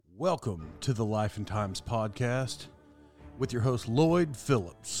Welcome to the Life and Times podcast with your host, Lloyd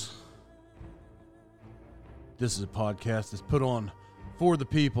Phillips. This is a podcast that's put on for the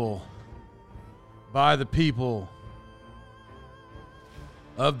people, by the people,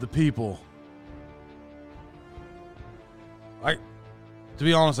 of the people. To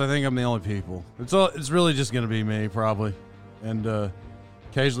be honest, I think I'm the only people. It's really just going to be me, probably, and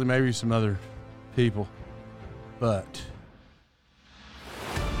occasionally maybe some other people, but...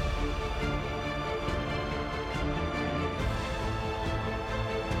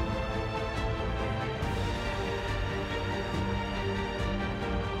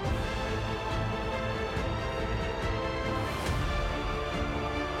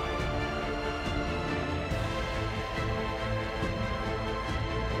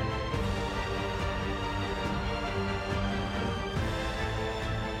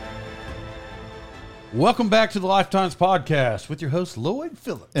 Welcome back to the Lifetimes podcast with your host, Lloyd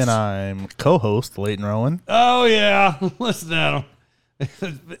Phillips. And I'm co-host, Leighton Rowan. Oh, yeah. Listen at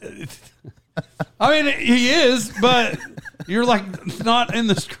him. I mean, he is, but you're like not in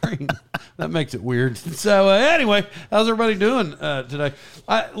the screen. That makes it weird. So anyway, how's everybody doing today?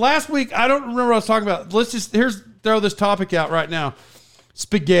 Last week, I don't remember what I was talking about. Here's throw this topic out right now.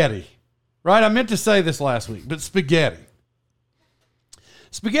 Spaghetti, right? I meant to say this last week, but spaghetti.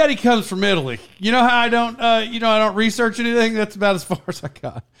 Spaghetti comes from Italy. You know how I don't research anything? That's about as far as I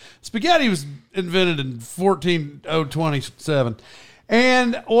got. Spaghetti was invented in 14027.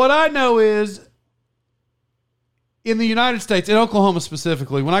 And what I know is in the United States, in Oklahoma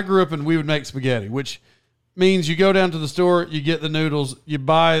specifically, when I grew up and we would make spaghetti, which means you go down to the store, you get the noodles, you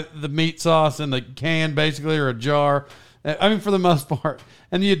buy the meat sauce in the can basically or a jar. I mean, for the most part,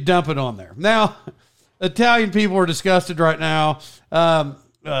 and you dump it on there. Now, Italian people are disgusted right now.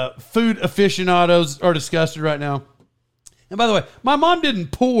 Food aficionados are disgusted right now. And by the way, my mom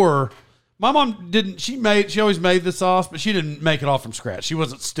she always made the sauce, but she didn't make it all from scratch. She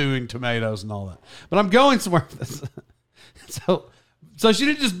wasn't stewing tomatoes and all that. But I'm going somewhere with this. So she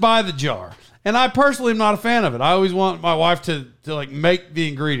didn't just buy the jar. And I personally am not a fan of it. I always want my wife to like make the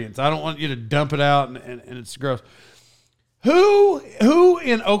ingredients. I don't want you to dump it out and it's gross. Who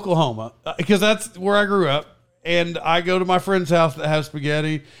in Oklahoma, because that's where I grew up, and I go to my friend's house that has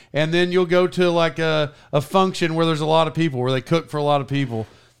spaghetti, and then you'll go to like a function where there's a lot of people, where they cook for a lot of people.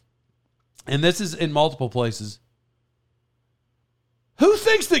 And this is in multiple places. Who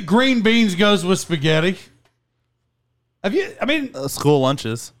thinks that green beans goes with spaghetti? School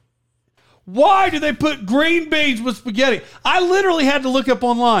lunches. Why do they put green beans with spaghetti? I literally had to look up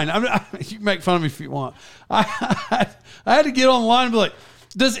online. You can make fun of me if you want. I had to get online and be like,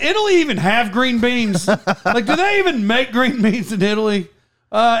 does Italy even have green beans? Like, do they even make green beans in Italy?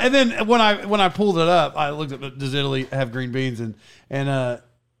 And then when I pulled it up, I looked up, does Italy have green beans? And then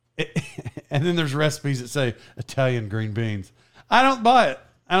there's recipes that say Italian green beans. I don't buy it.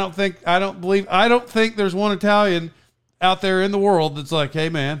 I don't think there's one Italian out there in the world that's like, hey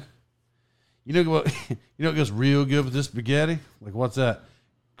man, you know what goes real good with this spaghetti? Like, what's that?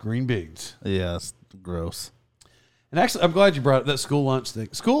 Green beans. Yeah, it's gross. And actually, I'm glad you brought up that school lunch thing.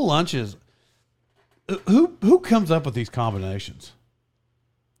 School lunches, who comes up with these combinations?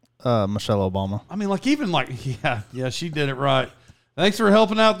 Michelle Obama. I mean, yeah, she did it right. Thanks for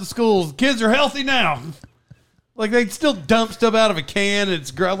helping out the schools. Kids are healthy now. Like, they still dump stuff out of a can.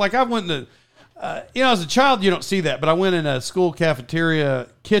 It's gross. Like, I went in as a child, you don't see that, but I went in a school cafeteria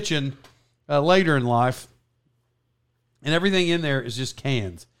kitchen later in life, and everything in there is just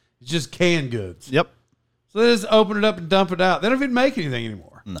cans. It's just canned goods. Yep. So they just open it up and dump it out. They don't even make anything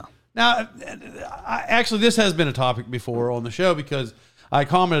anymore. No. Now, actually, this has been a topic before on the show because I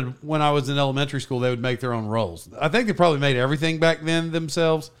commented when I was in elementary school, they would make their own rolls. I think they probably made everything back then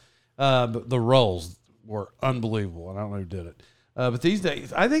themselves, but the rolls were unbelievable, and I don't know who did it. But these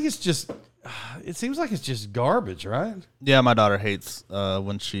days, I think it seems like it's just garbage, right? Yeah, my daughter hates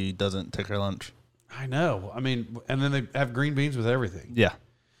when she doesn't take her lunch. I know. I mean, and then they have green beans with everything. Yeah.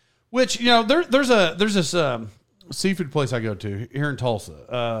 Which, there's this seafood place I go to here in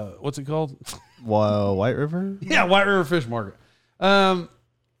Tulsa. What's it called? White River? Yeah, White River Fish Market.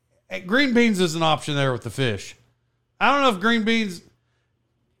 Green beans is an option there with the fish. I don't know if green beans...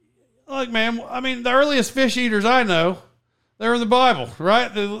 Look, man, I mean, the earliest fish eaters I know, they're in the Bible, right?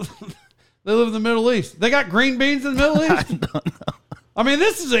 They live in the Middle East. They got green beans in the Middle East? I don't know. I mean,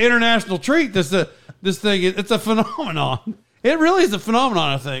 this is an international treat. This thing, it's a phenomenon. It really is a phenomenon,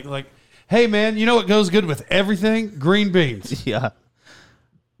 I think. Like, hey, man, you know what goes good with everything? Green beans. Yeah.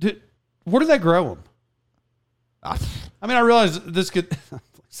 Where do they grow them? I mean, I realize this could...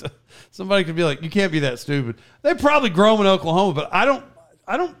 Somebody could be like, you can't be that stupid. They probably grow them in Oklahoma, but I don't...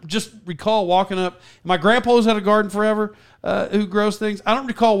 just recall walking up. My grandpa's had a garden forever, who grows things. I don't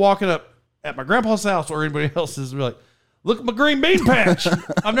recall walking up at my grandpa's house or anybody else's and be like, look at my green bean patch.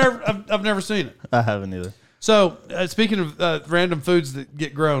 I've never seen it. I haven't either. So speaking of random foods that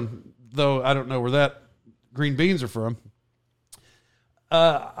get grown, though I don't know where that green beans are from.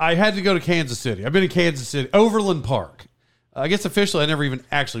 I had to go to Kansas City. I've been in Kansas City, Overland Park. I guess officially I never even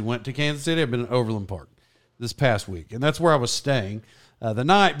actually went to Kansas City. I've been in Overland Park this past week, and that's where I was staying the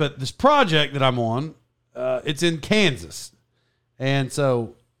night. But this project that I'm on, it's in Kansas, and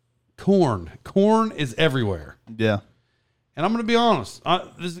so corn is everywhere. Yeah. And I'm going to be honest,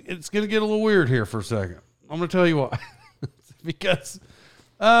 it's going to get a little weird here for a second. I'm going to tell you why. Because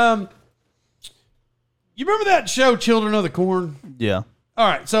you remember that show Children of the Corn? Yeah. All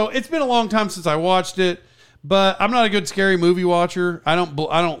right, so it's been a long time since I watched it, but I'm not a good scary movie watcher. I don't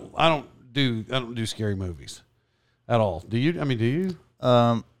do scary movies at all. Do you? I mean, do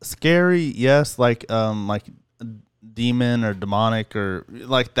you? Scary, yes, like demon or demonic or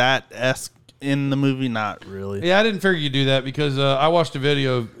like that esque in the movie, not really. Yeah, I didn't figure you'd do that because I watched a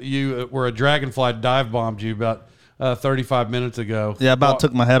video of you where a dragonfly dive bombed you about 35 minutes ago. Yeah,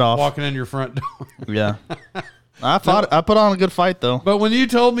 took my head off. Walking in your front door. Yeah. I put on a good fight, though. But when you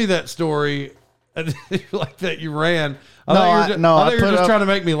told me that story, like that you ran, I thought you were just trying to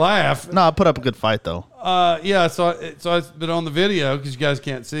make me laugh. No, I put up a good fight, though. Yeah, so I've been on the video because you guys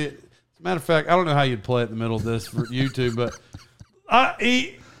can't see it. As a matter of fact, I don't know how you'd play it in the middle of this for YouTube, but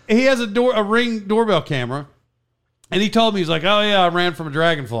he has a Ring doorbell camera, and he told me, he's like, oh, yeah, I ran from a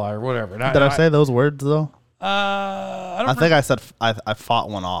dragonfly or whatever. And Did I say those words, though? I think I said I fought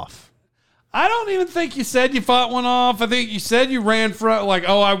one off. I don't even think you said you fought one off. I think you said you ran from, like,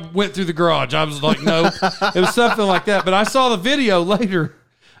 oh, I went through the garage. I was like, no. It was something like that. But I saw the video later,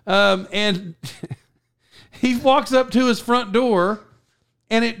 and he walks up to his front door,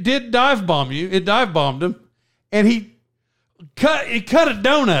 and it did dive bomb you. It dive bombed him, and he cut a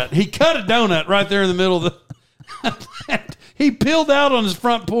donut. He cut a donut right there in the middle of the. He peeled out on his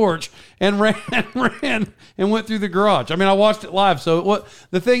front porch and ran and went through the garage. I mean, I watched it live. So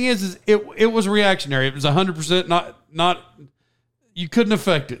the thing is it was reactionary. It was 100% not you couldn't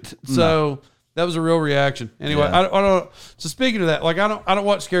affect it. So that was a real reaction. Anyway, yeah. I don't. So speaking of that, like I don't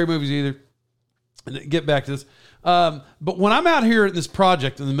watch scary movies either. And get back to this. But when I'm out here at this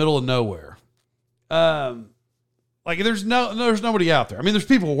project in the middle of nowhere, like there's nobody out there. I mean, there's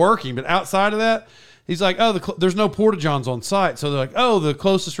people working, but outside of that. He's like, oh, there's no porta-johns on site. So they're like, oh, the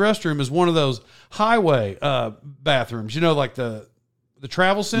closest restroom is one of those highway bathrooms, like the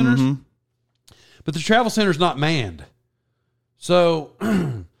travel centers. Mm-hmm. But the travel center's not manned. So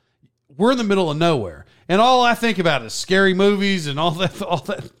we're in the middle of nowhere. And all I think about is scary movies and all that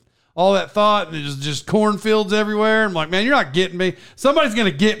thought. And there's just cornfields everywhere. I'm like, man, you're not getting me. Somebody's going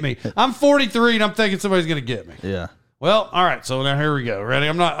to get me. I'm 43 and I'm thinking somebody's going to get me. Yeah. Well, all right. So now here we go.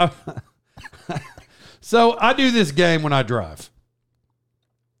 Ready? So I do this game when I drive.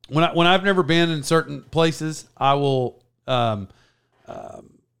 When I've never been in certain places, I will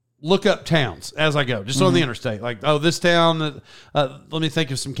look up towns as I go, just on the interstate. Like, oh, this town. Let me think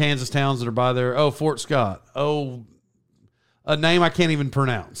of some Kansas towns that are by there. Oh, Fort Scott. Oh, a name I can't even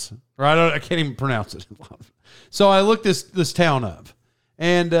pronounce. Right? I can't even pronounce it. So I looked this town up,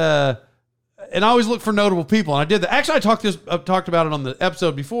 and I always look for notable people, and I did that. Actually, I talked about it on the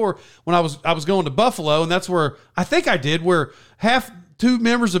episode before when I was going to Buffalo, and that's where I think I did where two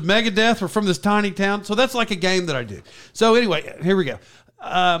members of Megadeth were from this tiny town. So that's like a game that I do. So anyway, here we go.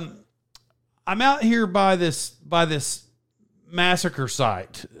 I'm out here by this massacre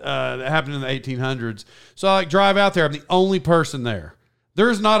site that happened in the 1800s. So I drive out there. I'm the only person there.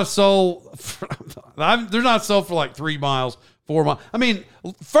 There's not a soul. There's not a soul for like 3 miles. 4 miles. I mean,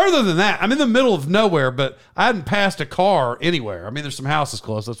 further than that, I'm in the middle of nowhere, but I hadn't passed a car anywhere. I mean, there's some houses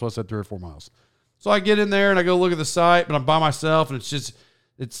close. That's why I said 3 or 4 miles. So I get in there and I go look at the site, but I'm by myself, and it's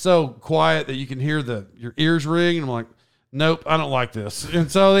so quiet that you can hear your ears ring. And I'm like, nope, I don't like this.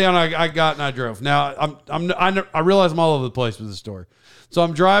 And so then I got and I drove. Now I realize I'm all over the place with this story. So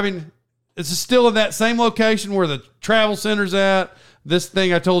I'm driving. It's still in that same location where the travel center's at. This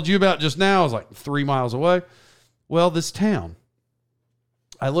thing I told you about just now is like 3 miles away. Well, this town,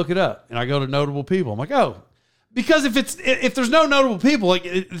 I look it up and I go to notable people. I'm like, oh, because if there's no notable people, like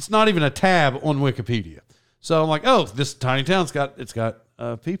it's not even a tab on Wikipedia. So I'm like, oh, this tiny town's got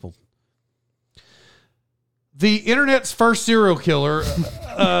people. The internet's first serial killer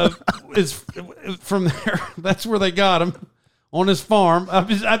is from there. That's where they got him, on his farm.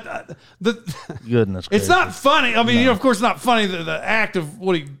 Goodness gracious. It's not funny. I mean, of course, it's not funny the act of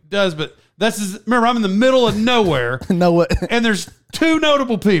what he does, but Remember, I'm in the middle of nowhere. No, what? And there's two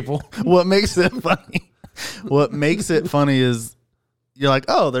notable people. What makes it funny? What makes it funny is you're like,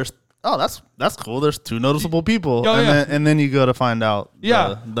 that's cool. There's two noticeable people, and then you go to find out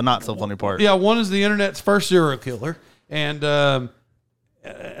the not so funny part. Yeah, one is the internet's first serial killer, and I'm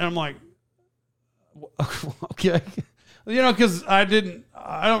like, okay, because I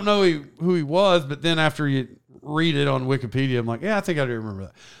don't know who he was, but then after you read it on Wikipedia, I'm like, yeah, I think I do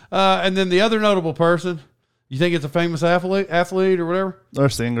remember that. And then the other notable person. You think it's a famous athlete or whatever? Or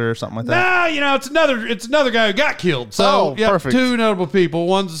singer or something like that? No, it's another guy who got killed. So, perfect. Two notable people.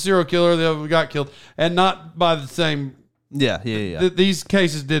 One's a serial killer, the other one got killed. And not by the same... Yeah. These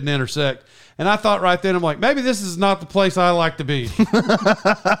cases didn't intersect. And I thought right then, I'm like, maybe this is not the place I like to be.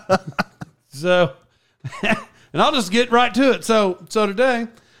 So, and I'll just get right to it. So today,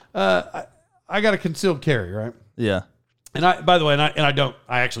 I got a concealed carry, right? Yeah. And by the way,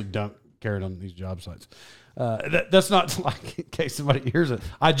 I actually don't carry it on these job sites. That's not like in case somebody hears it.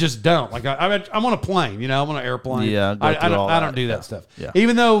 I just don't. Like I'm on a plane, I'm on an airplane. Yeah, I don't do that stuff. Yeah.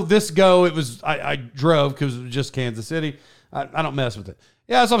 Even though I drove because it was just Kansas City. I don't mess with it.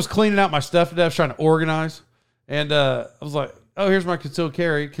 Yeah, so I was cleaning out my stuff today. I was trying to organize, and I was like, "Oh, here's my concealed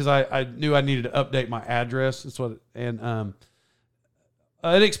carry," because I knew I needed to update my address. That's what, it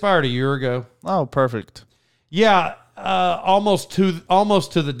expired a year ago. Oh, perfect. Yeah, almost to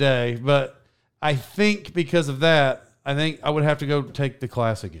the day, but. I think because of that, I would have to go take the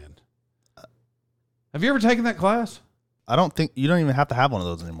class again. Have you ever taken that class? I don't think you don't even have to have one of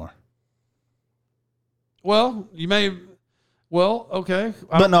those anymore. Well, you may. Well, okay.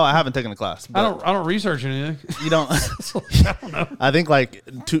 But no, I haven't taken a class. I don't research anything. You don't. I don't know. I think like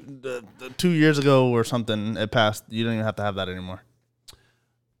 2 years ago or something, it passed. You don't even have to have that anymore.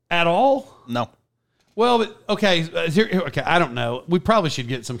 At all? No. Well, but okay, I don't know. We probably should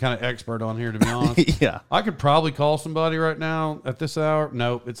get some kind of expert on here, to be honest. Yeah. I could probably call somebody right now at this hour.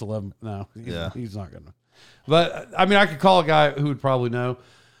 No, it's 11. No, he's not going to. But, I mean, I could call a guy who would probably know.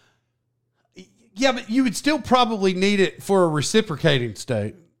 Yeah, but you would still probably need it for a reciprocating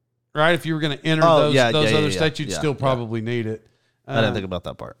state, right? If you were going to enter those other states, you'd still probably need it. I didn't think about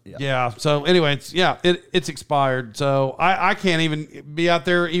that part. Yeah. So anyway, it's expired. So I can't even be out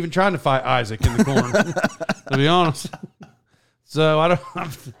there even trying to fight Isaac in the corner, to be honest. So I don't.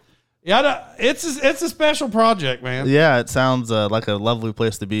 It's a special project, man. Yeah, it sounds like a lovely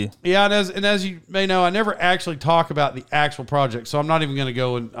place to be. Yeah, and as you may know, I never actually talk about the actual project, so I'm not even going to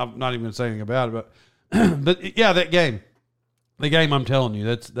go and I'm not even going to say anything about it. But yeah, the game I'm telling you,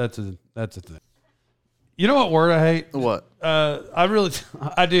 that's a thing. You know what word I hate? What?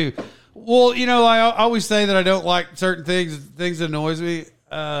 I do. Well, I always say that I don't like certain things that annoys me.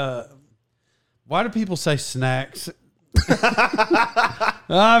 Why do people say snacks?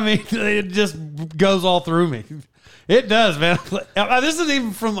 I mean, it just goes all through me. It does, man. This is even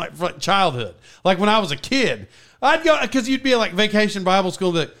from childhood. Like when I was a kid, I'd go, because you'd be at like vacation Bible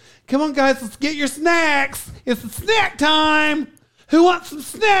school, but come on guys, let's get your snacks. It's snack time. Who wants some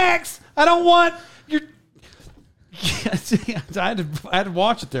snacks? I don't want your... I had to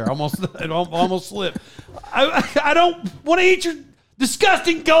watch it there. It almost slipped. I don't want to eat your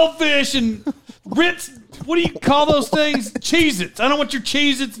disgusting goldfish and Ritz. What do you call those things? Cheez-Its. I don't want your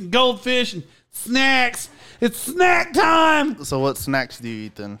Cheez-Its and goldfish and snacks. It's snack time. So what snacks do you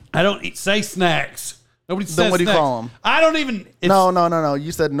eat then? I don't say snacks. Nobody says then what do you snacks. call them? I don't even. No.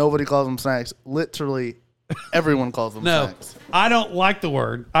 You said nobody calls them snacks. Literally, everyone calls them snacks. I don't like the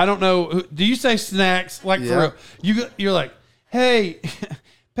word. I don't know. Do you say snacks? Like for real? You're like, hey,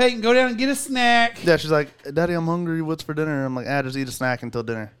 Peyton, go down and get a snack. Yeah, she's like, Daddy, I'm hungry. What's for dinner? I'm like, just eat a snack until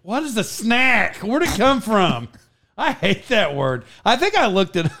dinner. What is a snack? Where'd it come from? I hate that word. I think I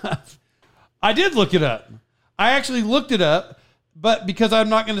looked it up. I did look it up. I actually looked it up, but because I'm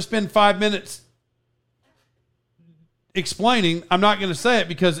not going to spend 5 minutes explaining, I'm not going to say it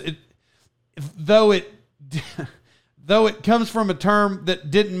because though it comes from a term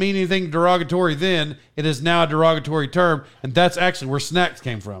that didn't mean anything derogatory then, it is now a derogatory term, and that's actually where snacks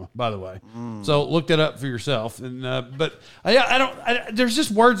came from, by the way. So look that up for yourself. And but there's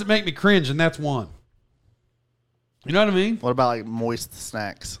just words that make me cringe, and that's one. You know what I mean? What about like moist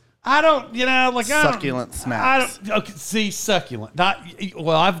snacks? Succulent snacks. Succulent.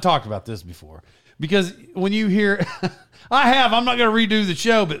 I've talked about this before because when you hear, I'm not going to redo the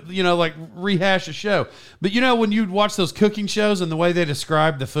show, but like rehash a show. But when you'd watch those cooking shows and the way they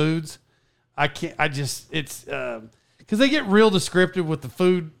describe the foods, it's because they get real descriptive with the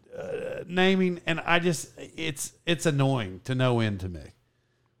food naming, and it's annoying to no end to me.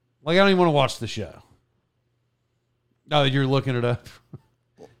 Like I don't even want to watch the show. No, you're looking it up.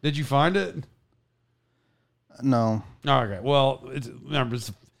 Did you find it? No. Oh, okay. Well, remember,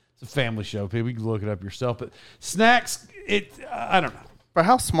 it's a family show. People, you can look it up yourself. But snacks, I don't know. For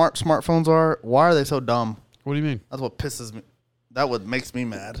how smart smartphones are, why are they so dumb? What do you mean? That's what pisses me. That what makes me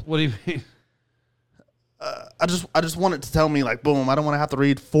mad. What do you mean? I just want it to tell me, like, boom, I don't want to have to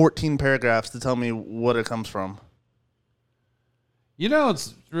read 14 paragraphs to tell me what it comes from. You know,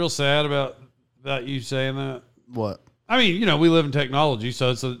 it's real sad about you saying that. What? I mean, you know, we live in technology,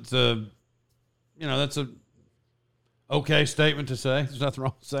 so it's a you know, that's a okay statement to say. There's nothing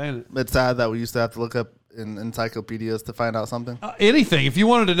wrong with saying it. It's sad that we used to have to look up in encyclopedias to find out something. Anything. If you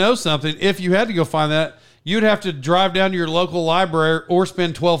wanted to know something, if you had to go find that, you'd have to drive down to your local library or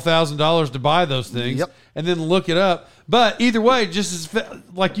spend $12,000 to buy those things and then look it up. But either way, just as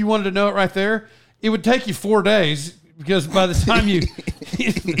like you wanted to know it right there, it would take you 4 days because by the time you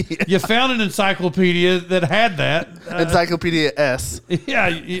found an encyclopedia that had that. Encyclopedia S. Yeah,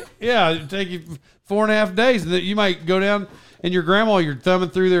 it'd take you 4.5 days. And you might go down and your grandma, you're thumbing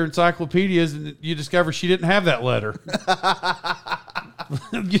through their encyclopedias and you discover she didn't have that letter.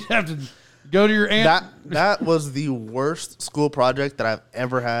 You'd have to go to your aunt. That was the worst school project that I've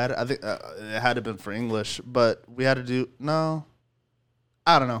ever had. I think it had to have been for English, but we had to do,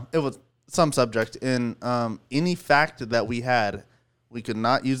 I don't know. It was some subject. In any fact that we had, we could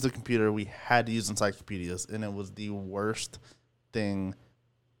not use the computer. We had to use encyclopedias, and it was the worst thing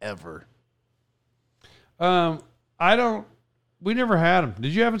ever. We never had them.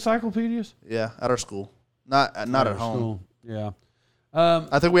 Did you have encyclopedias? Yeah, at our school. Not at home. School. Yeah.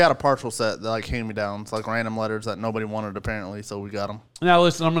 I think we had a partial set that like hand-me-downs, like random letters that nobody wanted apparently, so we got them. Now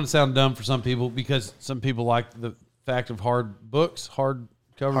listen, I'm going to sound dumb for some people because some people like the fact of hard books,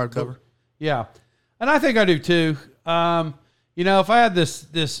 hardcover. Yeah, and I think I do too. You know, if I had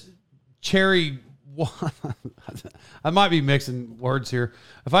this cherry, I might be mixing words here.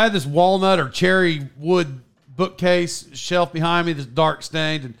 If I had this walnut or cherry wood bookcase shelf behind me that's dark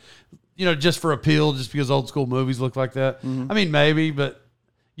stained and, you know, just for appeal, just because old school movies look like that. Mm-hmm. I mean, maybe, but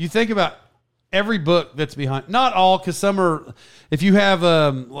you think about every book that's behind, not all, because some are, if you have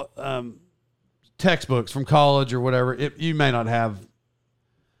textbooks from college or whatever, you may not have.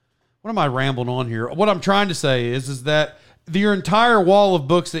 What am I rambling on here? What I'm trying to say is that your entire wall of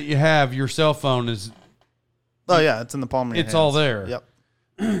books that you have, your cell phone is. Oh yeah, it's in the palm of your hands. It's all there.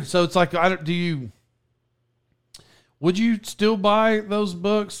 Yep. So it's like, would you still buy those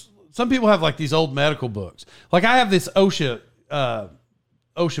books? Some people have like these old medical books. Like I have this OSHA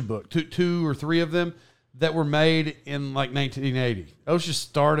book, two or three of them that were made in like 1980. OSHA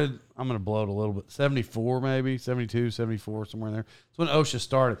started, I'm going to blow it a little bit, 74 maybe, 72, 74, somewhere in there. That's when OSHA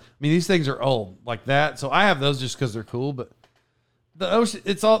started. I mean, these things are old like that. So I have those just because they're cool, but the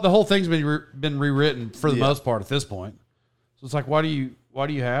OSHA, the whole thing's been rewritten for the most part at this point. So it's like, why do you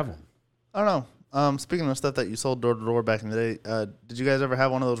have them? I don't know. Speaking of stuff that you sold door to door back in the day, did you guys ever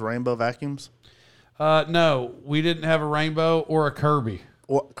have one of those rainbow vacuums? No, we didn't have a rainbow or a Kirby.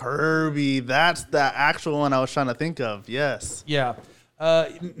 Or Kirby, that's the actual one I was trying to think of. Yes. Yeah.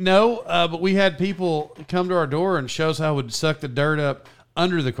 No, but we had people come to our door and show us how it would suck the dirt up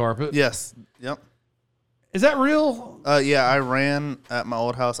under the carpet. Yes. Yep. Is that real? Yeah, I ran at my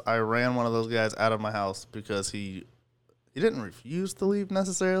old house. I ran one of those guys out of my house because he didn't refuse to leave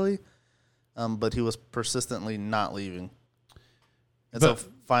necessarily. But he was persistently not leaving. And so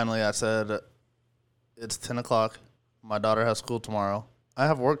finally I said, it's 10 o'clock. My daughter has school tomorrow. I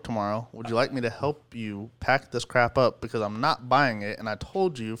have work tomorrow. Would you like me to help you pack this crap up because I'm not buying it? And I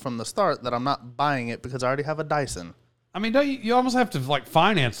told you from the start that I'm not buying it because I already have a Dyson. I mean, don't you almost have to like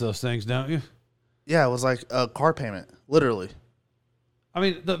finance those things, don't you? Yeah, it was like a car payment, literally. I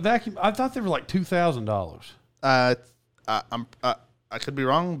mean, the vacuum, I thought they were like $2,000. I could be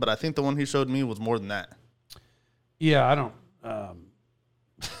wrong, but I think the one he showed me was more than that. Yeah, I don't.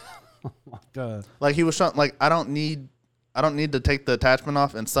 Like he was showing, like I don't need to take the attachment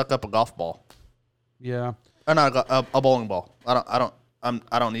off and suck up a golf ball. Yeah, or not a bowling ball. I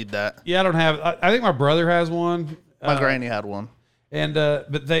don't need that. Yeah, I don't have. I think my brother has one. My granny had one, and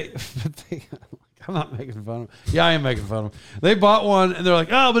but they. I'm not making fun of them. Yeah, I am making fun of them. They bought one, and they're like,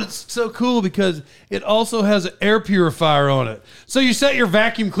 oh, but it's so cool because it also has an air purifier on it. So you set your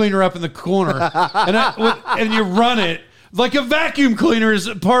vacuum cleaner up in the corner, and you run it. Like a vacuum cleaner is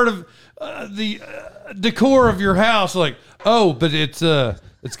part of the decor of your house. Like, oh, but it's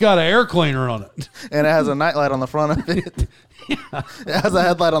got an air cleaner on it. And it has a nightlight on the front of it. Yeah. It has a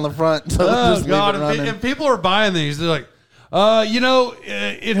headlight on the front. So oh, God. If people are buying these, they're like,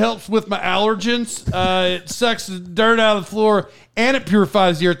 it helps with my allergens. It sucks the dirt out of the floor, and it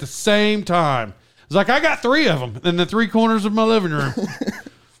purifies the air at the same time. It's like, I got 3 of them in the 3 corners of my living room.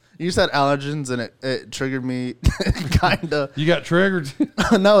 You said allergens, and it triggered me, kind of. You got triggered?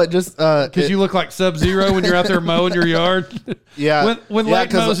 No, it just because you look like Sub-Zero when you're out there mowing your yard. Yeah, when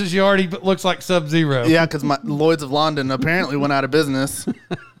Lake mows his yard, he looks like Sub-Zero. Yeah, because my Lloyd's of London apparently went out of business.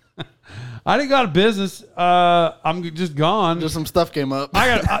 I didn't go out of business. I'm just gone. Just some stuff came up.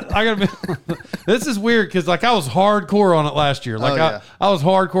 I got. This is weird because like I was hardcore on it last year. Like I was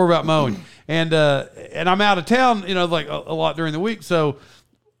hardcore about mowing, and I'm out of town. Like a lot during the week. So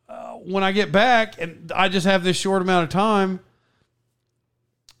when I get back and I just have this short amount of time,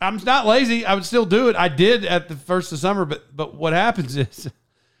 I'm not lazy. I would still do it. I did at the first of summer, but what happens is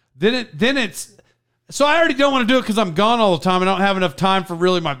then it's. So I already don't want to do it because I'm gone all the time. I don't have enough time for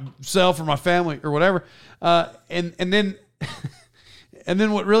really myself or my family or whatever. And then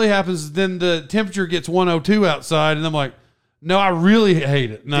what really happens is then the temperature gets 102 outside, and I'm like, no, I really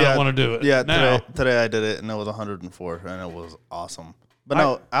hate it. No, I don't want to do it. Yeah, today I did it, and it was 104, and it was awesome.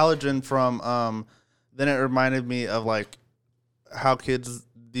 But allergen from then it reminded me of like how kids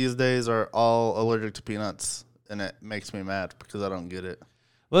these days are all allergic to peanuts, and it makes me mad because I don't get it.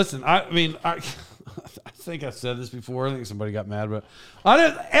 Listen, I think I said this before. I think somebody got mad, but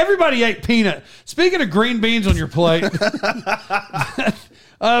everybody ate peanut. Speaking of green beans on your plate,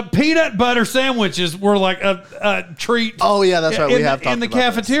 peanut butter sandwiches were like a treat. Oh yeah, that's right. We have talked in the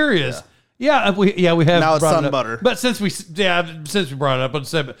about cafeterias. This. Yeah, we have. Now it's sun butter. But since we brought it up, I'd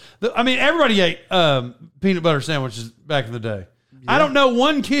say, everybody ate peanut butter sandwiches back in the day. Yeah. I don't know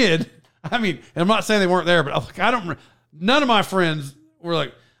one kid. I'm not saying they weren't there, but none of my friends were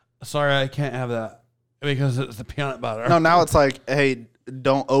like, sorry, I can't have that because it's the peanut butter. No, now it's like, hey,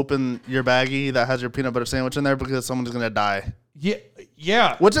 don't open your baggie that has your peanut butter sandwich in there because someone's gonna die.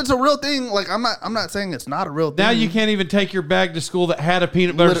 Yeah. Which is a real thing. Like I'm not saying it's not a real thing. Now you can't even take your bag to school that had a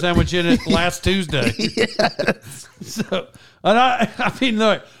peanut butter sandwich in it last Tuesday. Yes. So, and they're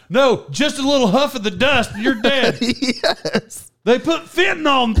like, no, just a little huff of the dust, and you're dead. Yes. They put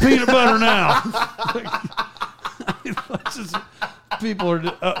fentanyl in peanut butter now. People are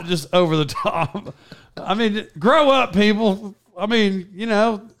just over the top. Grow up, people.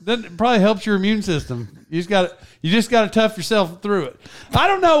 That probably helps your immune system. You just got to tough yourself through it. I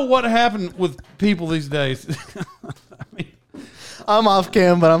don't know what happened with people these days. I'm off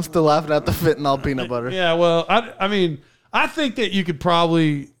cam, but I'm still laughing at the fentanyl peanut butter. Yeah, well, I think that you could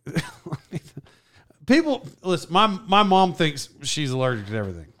probably people listen. My mom thinks she's allergic to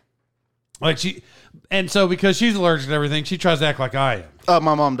everything. And so because she's allergic to everything, she tries to act like I am. Oh,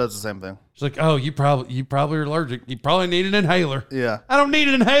 my mom does the same thing. She's like, oh, you probably are allergic. You probably need an inhaler. Yeah. I don't need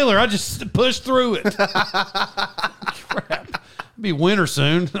an inhaler. I just push through it. Crap. It'll be winter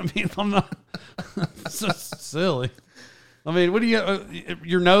soon. I'm not so silly. What do you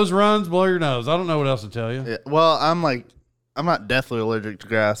your nose runs? Blow your nose. I don't know what else to tell you. Yeah. Well, I'm not deathly allergic to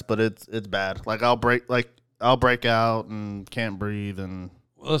grass, but it's bad. Like I'll break out and can't breathe and.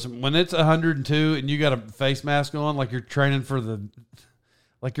 Listen, when it's 102 and you got a face mask on, like you're training for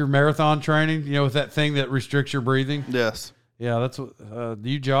your marathon training, with that thing that restricts your breathing. Yes. Yeah, that's what. Do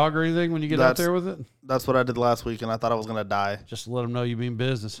you jog or anything when you get out there with it? That's what I did last week, and I thought I was gonna die. Just to let them know you mean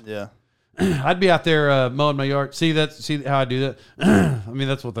business. Yeah. I'd be out there mowing my yard. See how I do that?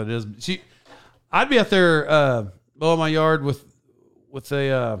 That's what that is. I'd be out there mowing my yard with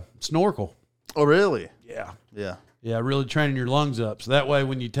a snorkel. Oh, really? Yeah. Yeah. Yeah, really training your lungs up. So that way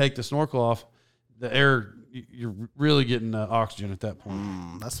when you take the snorkel off, the air, you're really getting oxygen at that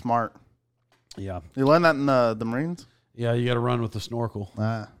point. That's smart. Yeah. You learn that in the Marines? Yeah, you got to run with the snorkel.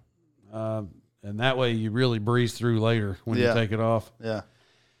 And that way you really breeze through later when you take it off. Yeah.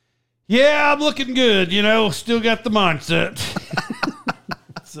 Yeah, I'm looking good, still got the mindset.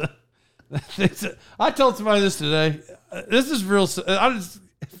 I told somebody this today. This is real.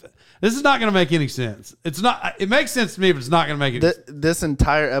 This is not going to make any sense. It's not. It makes sense to me, but it's not going to make any sense. This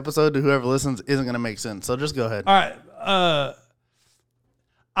entire episode to whoever listens isn't going to make sense. So just go ahead. All right.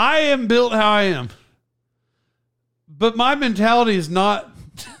 I am built how I am, but my mentality is not.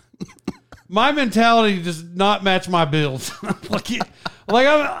 My mentality does not match my build.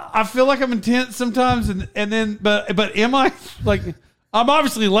 I feel like I'm intense sometimes, and then but am I I'm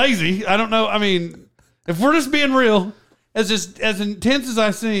obviously lazy. I don't know. If we're just being real. As intense as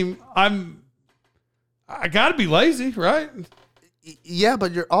I seem, I got to be lazy, right? Yeah,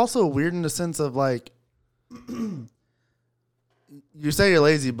 but you're also weird in the sense of you say you're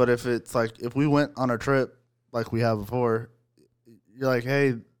lazy, but if we went on a trip like we have before, you're like,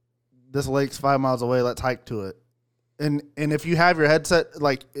 hey, this lake's 5 miles away, let's hike to it. And if you have your headset,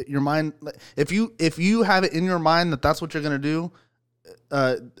 your mind, if you have it in your mind that that's what you're gonna do,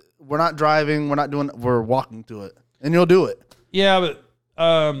 we're not driving, we're walking to it. And you'll do it. Yeah, but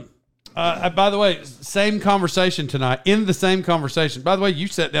By the way, same conversation tonight. In the same conversation. By the way, you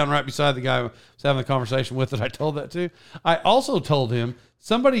sat down right beside the guy I was having the conversation with that I told that to. I also told him,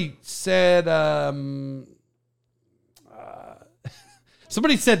 somebody said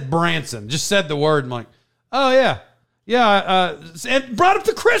Branson. Just said the word. I'm like, oh, yeah. Yeah. And brought up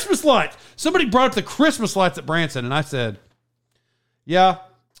the Christmas lights. Somebody brought up the Christmas lights at Branson. And I said, yeah,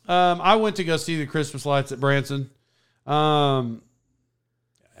 I went to go see the Christmas lights at Branson.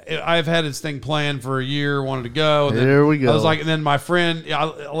 I've had this thing planned for a year, wanted to go. And there we go. I was like, and then my friend, I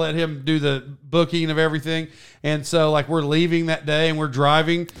let him do the booking of everything. And so like we're leaving that day and we're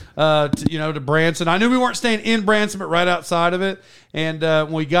driving, to Branson. I knew we weren't staying in Branson, but right outside of it. And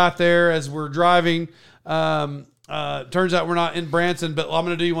when we got there, as we're driving, turns out we're not in Branson, but I'm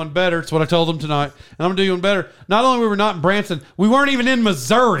going to do you one better. It's what I told them tonight. And I'm going to do you one better. Not only were we not in Branson, we weren't even in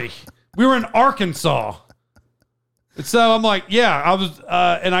Missouri. We were in Arkansas. And so I'm like, yeah, I was,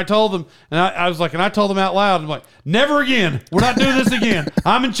 and I told them, and I was like, and I told them out loud, I'm like, never again. We're not doing this again.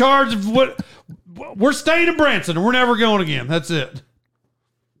 I'm in charge of we're staying in Branson and we're never going again. That's it.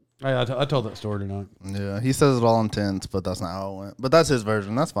 I told that story tonight. Yeah, he says it all in tense, but that's not how it went. But that's his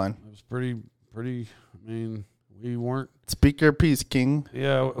version. That's fine. It was pretty, I mean, we weren't. Speak your piece, King.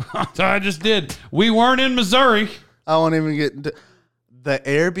 Yeah, I just did. We weren't in Missouri. I won't even get into the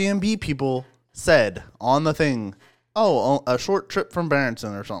Airbnb people said on the thing, oh, a short trip from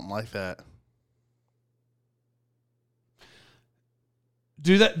Barrington or something like that.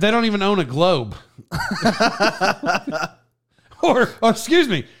 Do that? They don't even own a globe. or excuse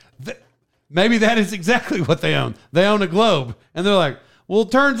me, maybe that is exactly what they own. They own a globe, and they're like, well,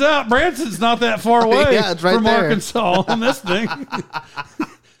 it turns out Branson's not that far away from Arkansas on this thing.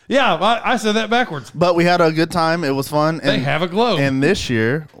 Yeah, I said that backwards. But we had a good time. It was fun. They have a globe. And this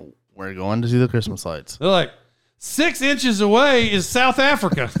year, we're going to see the Christmas lights. They're like, 6 inches away is South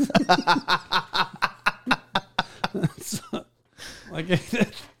Africa. Like, yeah,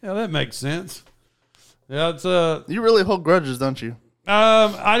 that makes sense. Yeah, it's you really hold grudges, don't you?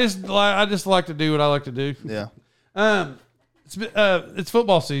 I just like to do what I like to do. Yeah. It's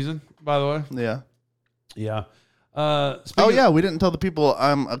football season, by the way. Yeah. Yeah. We didn't tell the people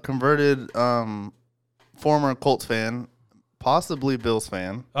I'm a converted former Colts fan. Possibly Bills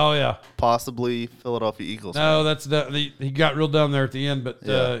fan. Oh, yeah. Possibly Philadelphia Eagles fan. No, he got real down there at the end, but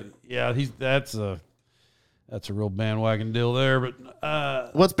that's a real bandwagon deal there.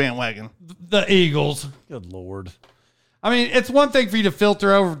 But what's bandwagon? The Eagles. Good Lord. I mean, it's one thing for you to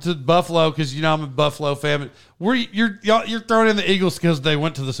filter over to Buffalo because I'm a Buffalo fan. But you're throwing in the Eagles because they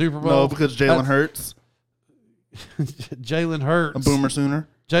went to the Super Bowl. No, because Jalen Hurts. Jalen Hurts. A Boomer Sooner.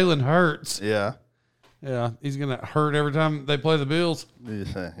 Jalen Hurts. Yeah. Yeah, he's going to hurt every time they play the Bills.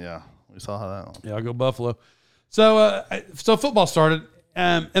 Yeah, we saw how that went. Yeah, I'll go Buffalo. So football started,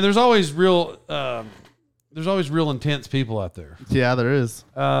 and there's always real intense people out there. Yeah, there is.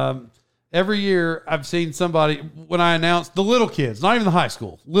 Every year I've seen somebody, when I announce the little kids, not even the high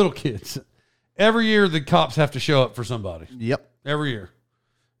school, little kids, every year the cops have to show up for somebody. Yep. Every year.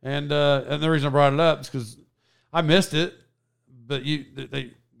 And the reason I brought it up is because I missed it, but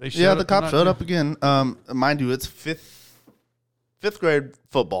they showed up. The cops showed up again. Mind you, it's fifth grade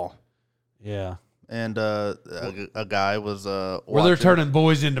football. Yeah. And a guy was where they're turning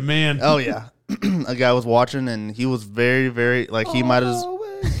boys into men. Oh yeah. A guy was watching and he was very, very he might as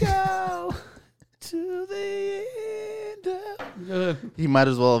go to the end. He might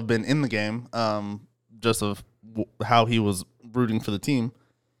as well have been in the game, just of how he was rooting for the team.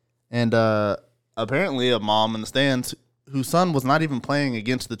 And apparently a mom in the stands whose son was not even playing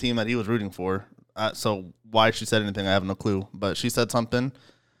against the team that he was rooting for. So why she said anything, I have no clue. But she said something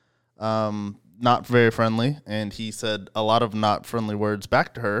not very friendly, and he said a lot of not friendly words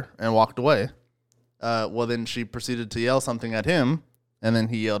back to her and walked away. Well, then she proceeded to yell something at him, and then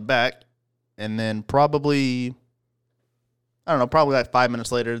he yelled back. And then probably like 5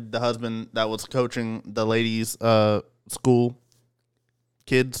 minutes later, the husband that was coaching the ladies' school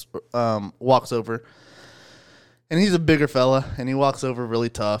kids walks over. And he's a bigger fella, and he walks over really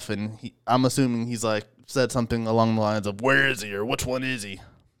tough, and I'm assuming he's like said something along the lines of, where is he, or which one is he?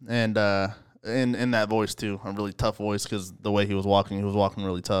 And in that voice, too, a really tough voice, because the way he was walking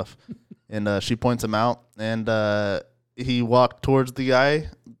really tough. And she points him out, and he walked towards the guy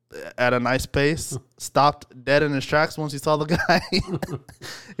at a nice pace, stopped dead in his tracks once he saw the guy.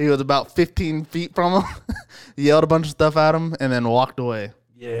 He was about 15 feet from him, yelled a bunch of stuff at him, and then walked away.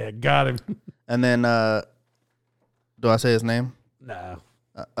 Yeah, got him. And then... do I say his name? No.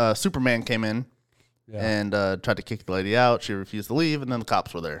 Superman came in and tried to kick the lady out. She refused to leave, and then the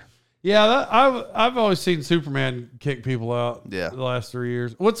cops were there. Yeah, I've always seen Superman kick people out. Yeah. The last 3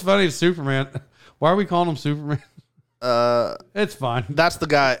 years. What's funny is Superman. Why are we calling him Superman? It's fine. That's the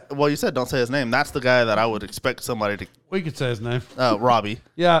guy. Well, you said don't say his name. That's the guy that I would expect somebody to. We could say his name. Robbie.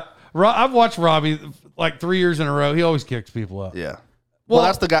 Yeah, I've watched Robbie like 3 years in a row. He always kicks people out. Yeah. Well,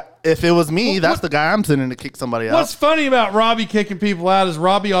 that's the guy. If it was me, that's the guy I'm sending to kick somebody out. What's funny about Robbie kicking people out is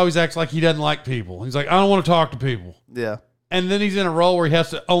Robbie always acts like he doesn't like people. He's like, I don't want to talk to people. Yeah. And then he's in a role where he has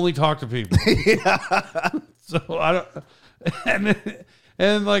to only talk to people. Yeah. So I don't.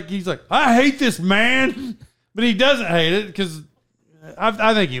 And like he's like, I hate this man, but he doesn't hate it because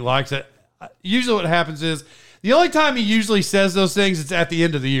I think he likes it. Usually, what happens is the only time he usually says those things, it's at the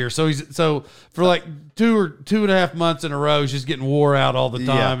end of the year. So for like 2.5 months in a row, he's just getting wore out all the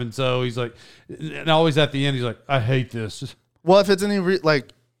time, and so he's like, and always at the end, he's like, I hate this. Well, if it's any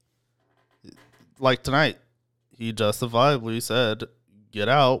like tonight, he justifiably said, "Get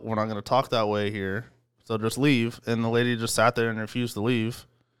out. We're not going to talk that way here. So just leave." And the lady just sat there and refused to leave.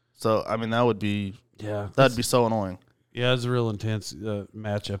 So I mean, that'd be so annoying. Yeah, it's a real intense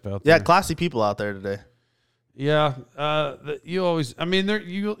matchup out there. Yeah, classy people out there today. Yeah, you always. I mean,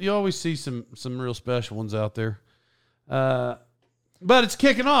 you always see some real special ones out there. But it's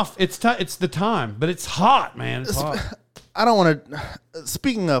kicking off. It's the time, but it's hot, man. It's hot. I don't want to.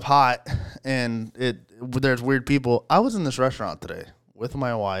 Speaking of hot, and there's weird people. I was in this restaurant today with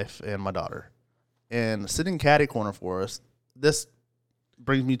my wife and my daughter, and sitting catty corner for us. This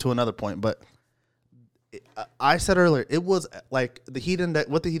brings me to another point, but I said earlier it was like the heat index.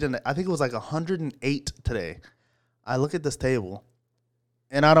 What the heat index? I think it was like 108 today. I look at this table,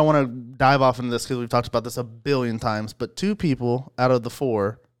 and I don't want to dive off into this because we've talked about this a billion times. But 2 people out of the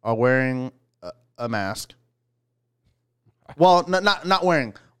 4 are wearing a mask. Well, not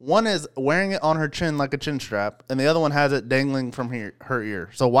wearing. One is wearing it on her chin like a chin strap, and the other one has it dangling from her ear.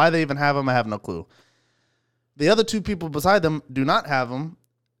 So why they even have them, I have no clue. The other 2 people beside them do not have them,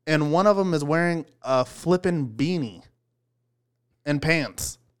 and one of them is wearing a flippin' beanie and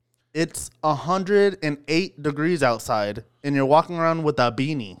pants. It's 108 degrees outside, and you're walking around with a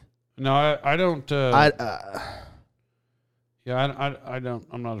beanie. No, I don't. I don't.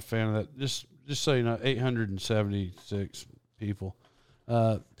 I'm not a fan of that. Just so you know, 876 people.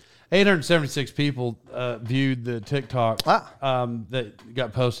 876 people viewed the TikTok that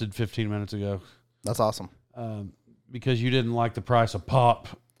got posted 15 minutes ago. That's awesome. Because you didn't like the price of pop.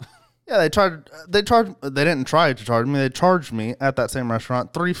 Yeah, they didn't try to charge me. They charged me at that same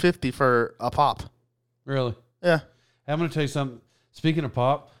restaurant $3.50 for a pop. Really? Yeah. I'm going to tell you something. Speaking of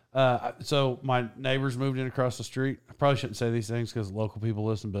pop, so my neighbors moved in across the street. I probably shouldn't say these things because local people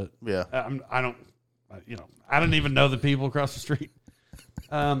listen, but yeah, I don't even know the people across the street.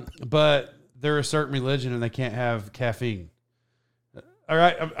 But they're a certain religion and they can't have caffeine. All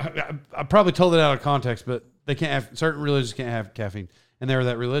right, I probably told it out of context, but they can't have certain religions can't have caffeine, and they're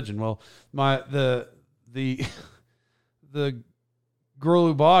that religion. Well, the girl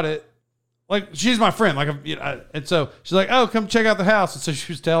who bought it, like she's my friend, and so she's like, "Oh, come check out the house." And so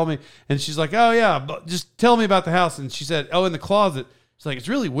she was telling me, and she's like, "Oh yeah, but just tell me about the house." And she said, "Oh, in the closet." She's like, "It's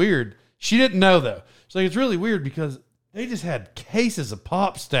really weird." She didn't know though. She's like, "It's really weird because they just had cases of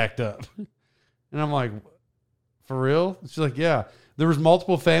pop stacked up," and I'm like, "For real?" She's like, "Yeah." There was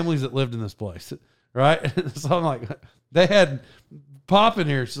multiple families that lived in this place, right? So I'm like, they had pop in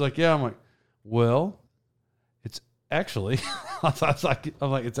here. She's like, yeah. I'm like, well, it's actually,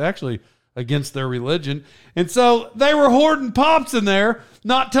 it's actually against their religion. And so they were hoarding pops in there,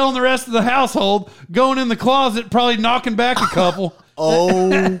 not telling the rest of the household, going in the closet, probably knocking back a couple.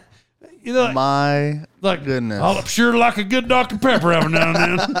 Oh, my goodness. I'm sure like a good Dr. Pepper every now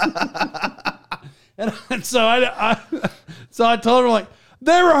and then. And so I told her, like,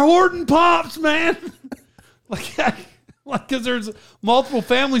 they were hoarding pops, man. Because there's multiple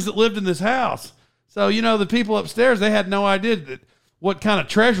families that lived in this house. So, the people upstairs, they had no idea what kind of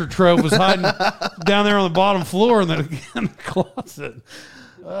treasure trove was hiding down there on the bottom floor in the closet.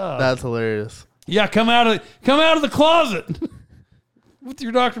 That's hilarious. Yeah, come out of the closet with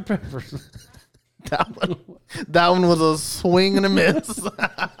your Dr. Peppers. That one was a swing and a miss.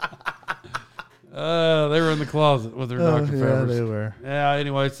 They were in the closet with their Dr. Peppers. Yeah, they were. Yeah.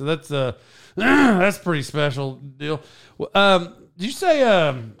 Anyway, so that's a pretty special deal. Did you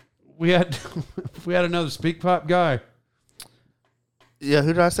say we had another speak pipe guy? Yeah.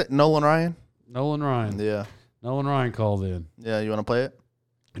 Who did I say? Nolan Ryan. Yeah. Nolan Ryan called in. Yeah. You want to play it?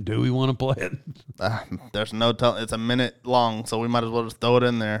 Do we want to play it? There's no telling. It's a minute long, so we might as well just throw it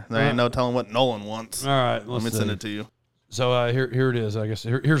in there. There ain't no telling what Nolan wants. All right. Let me send it to you. So here it is. I guess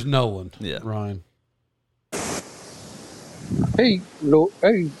here's Nolan. Yeah. Ryan. Lloyd,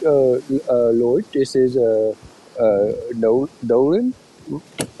 this is Nolan,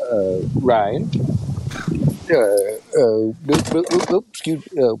 Ryan.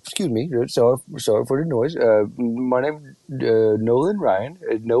 Excuse me. Sorry for the noise. My name Nolan Ryan.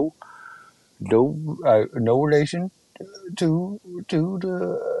 No relation to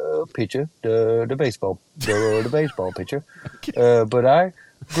the pitcher, the baseball pitcher. But I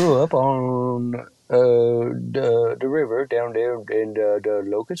grew up on the river down there in the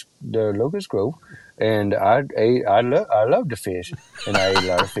Locust Grove, and I love to fish, and I ate a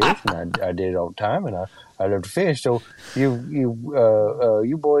lot of fish, and I did it all the time, and I love to fish. So you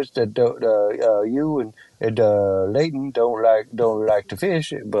boys that you and Leighton don't like to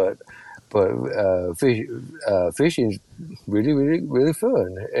fish, but fishing is really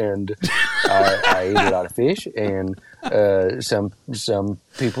fun, and I eat a lot of fish. And some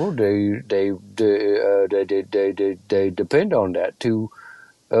people they depend on that to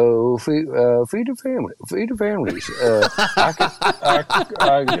feed their families.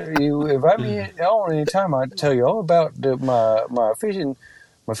 You invite me on anytime, I tell you all about my fishing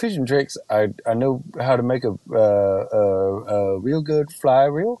tricks. I know how to make a real good fly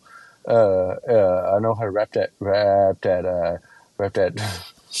reel. I know how to wrap that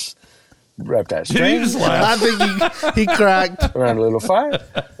string. I think he cracked around a little fire,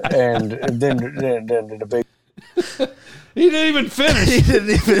 and then the big. He didn't even finish.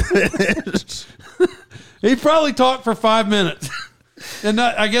 He probably talked for 5 minutes. And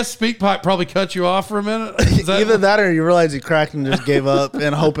I guess SpeakPipe probably cut you off for a minute. Either that or you realize he cracked and just gave up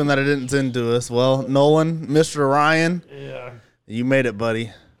and hoping that it didn't send to us. Well, Nolan, Mr. Ryan, you made it,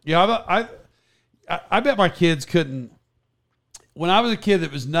 buddy. Yeah, I bet my kids couldn't. When I was a kid,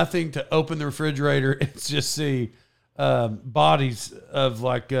 it was nothing to open the refrigerator and just see bodies of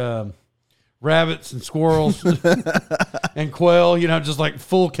like rabbits and squirrels and quail, just like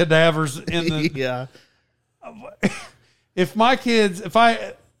full cadavers in the. Yeah. If my kids, if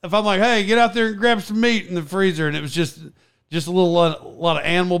I'm like, hey, get out there and grab some meat in the freezer, and it was just a lot of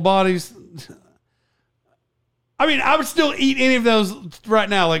animal bodies. I mean, I would still eat any of those right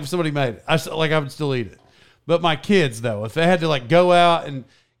now, like if somebody made it. I would still eat it. But my kids, though, if they had to like go out and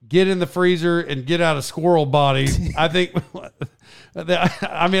get in the freezer and get out a squirrel body, I think.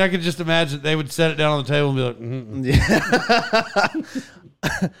 I mean, I could just imagine they would set it down on the table and be like,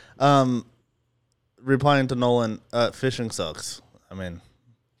 Yeah. Replying to Nolan, fishing sucks. I mean,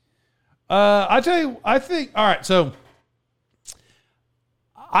 I tell you, I think. All right, so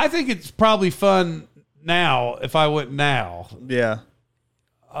I think it's probably fun now if I went now. Yeah.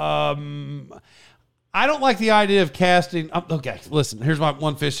 I don't like the idea of casting. Okay, listen, here's my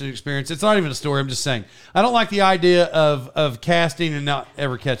one fishing experience. It's not even a story. I'm just saying. I don't like the idea of casting and not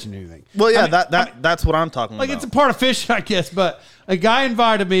ever catching anything. Well, yeah, that's what I'm talking about. Like, it's a part of fishing, I guess, but a guy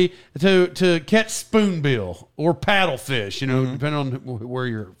invited me to catch spoonbill or paddlefish, depending on where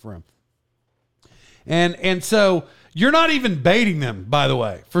you're from. And so you're not even baiting them, by the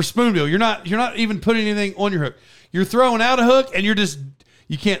way, for spoonbill. You're not even putting anything on your hook. You're throwing out a hook, and you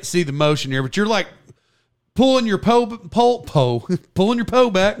can't see the motion here, but you're like pulling your pulling your pole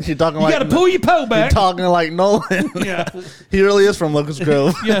back. You got to pull your pole back. You're talking like Nolan. Yeah, he really is from Locust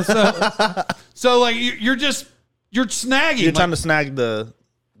Grove. Yeah, so like you're snagging. You're trying to snag the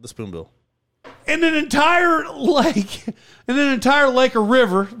spoonbill in an entire lake, or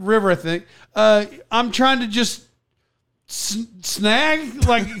river. I think I'm trying to just snag,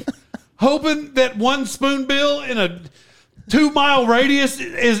 like hoping that one spoonbill in a 2-mile radius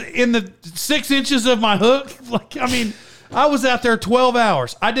is in the 6 inches of my hook. Like, I mean, I was out there 12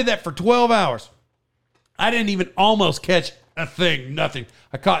 hours. I did that for 12 hours. I didn't even almost catch a thing, nothing.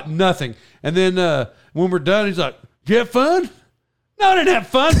 I caught nothing. And then when we're done, he's like, "You have fun?" No, I didn't have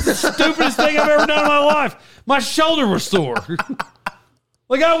fun. It's the stupidest thing I've ever done in my life. My shoulder was sore.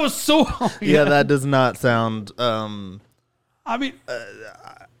 Like, I was sore. Yeah, that does not sound... I mean...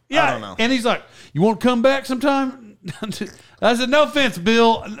 yeah, I don't know. And he's like, "You want to come back sometime?" I said, "No offense,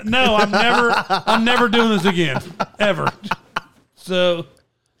 Bill. No, I'm never doing this again, ever." So,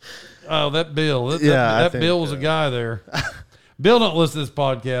 that Bill, that Bill was a guy there. Bill don't listen to this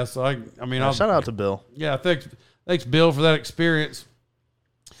podcast, so I mean, shout out to Bill. Yeah, thanks, Bill, for that experience.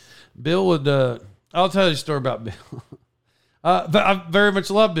 Bill would. I'll tell you a story about Bill. But I very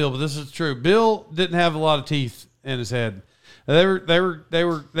much love Bill, but this is true. Bill didn't have a lot of teeth in his head. They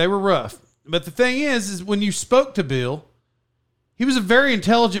were rough. But the thing is when you spoke to Bill, he was a very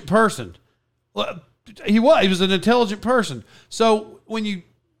intelligent person. He was an intelligent person. So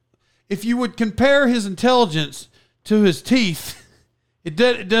if you would compare his intelligence to his teeth, it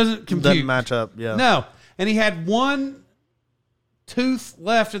doesn't compute. Doesn't match up. Yeah. No. And he had one tooth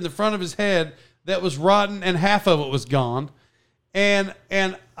left in the front of his head that was rotten and half of it was gone. And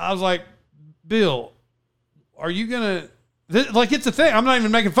I was like, Bill, are you going to, like, it's a thing. I'm not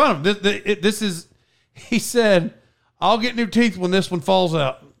even making fun of him. This is, he said, I'll get new teeth when this one falls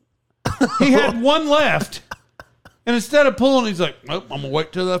out. He had one left. And instead of pulling, he's like, nope, I'm going to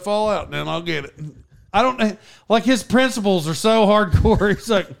wait till that fall out and then I'll get it. I don't, like, his principles are so hardcore. He's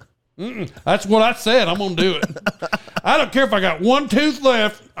like, that's what I said. I'm going to do it. I don't care if I got one tooth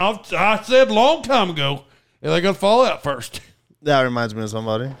left. I said a long time ago, they're going to fall out first. That reminds me of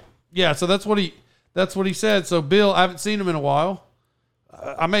somebody. Yeah, so that's what he said. So Bill, I haven't seen him in a while.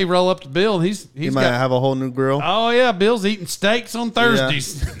 I may roll up to Bill, and he's might have a whole new grill. Oh yeah, Bill's eating steaks on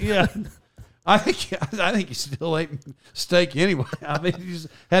Thursdays. Yeah. I think he's still eating steak anyway. I mean, he just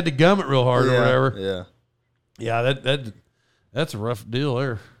had to gum it real hard or whatever. Yeah. That's a rough deal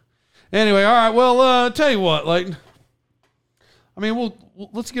there. Anyway, all right. Well, tell you what, Leighton. I mean,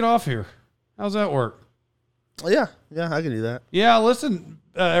 let's get off here. How's that work? Yeah, I can do that. Yeah, listen,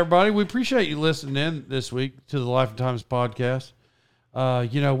 everybody, we appreciate you listening in this week to the Life and Times podcast.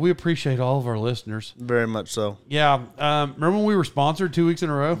 We appreciate all of our listeners. Very much so. Yeah. Remember when we were sponsored 2 weeks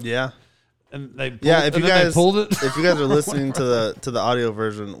in a row? Yeah. And they pulled, if you guys pulled it. If you guys are listening to the audio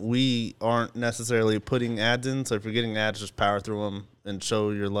version, we aren't necessarily putting ads in. So if you're getting ads, just power through them and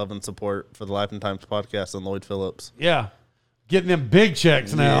show your love and support for the Life and Times podcast and Lloyd Phillips. Yeah. Getting them big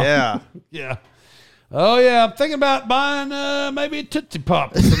checks now. Yeah. Yeah. Oh, yeah. I'm thinking about buying maybe a Tootsie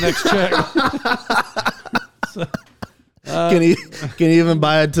Pop with the next check. Can you even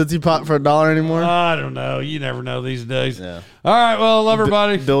buy a Tootsie Pop for $1 anymore? I don't know. You never know these days. Yeah. All right. Well, love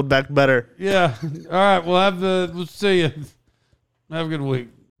everybody. Build back better. Yeah. All right. We'll see you. Have a good week.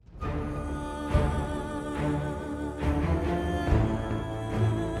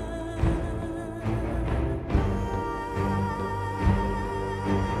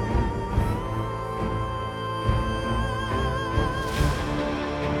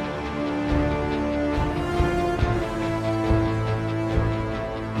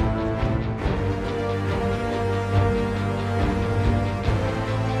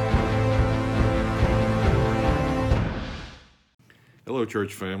 Hello,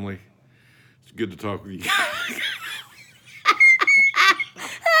 church family. It's good to talk with you.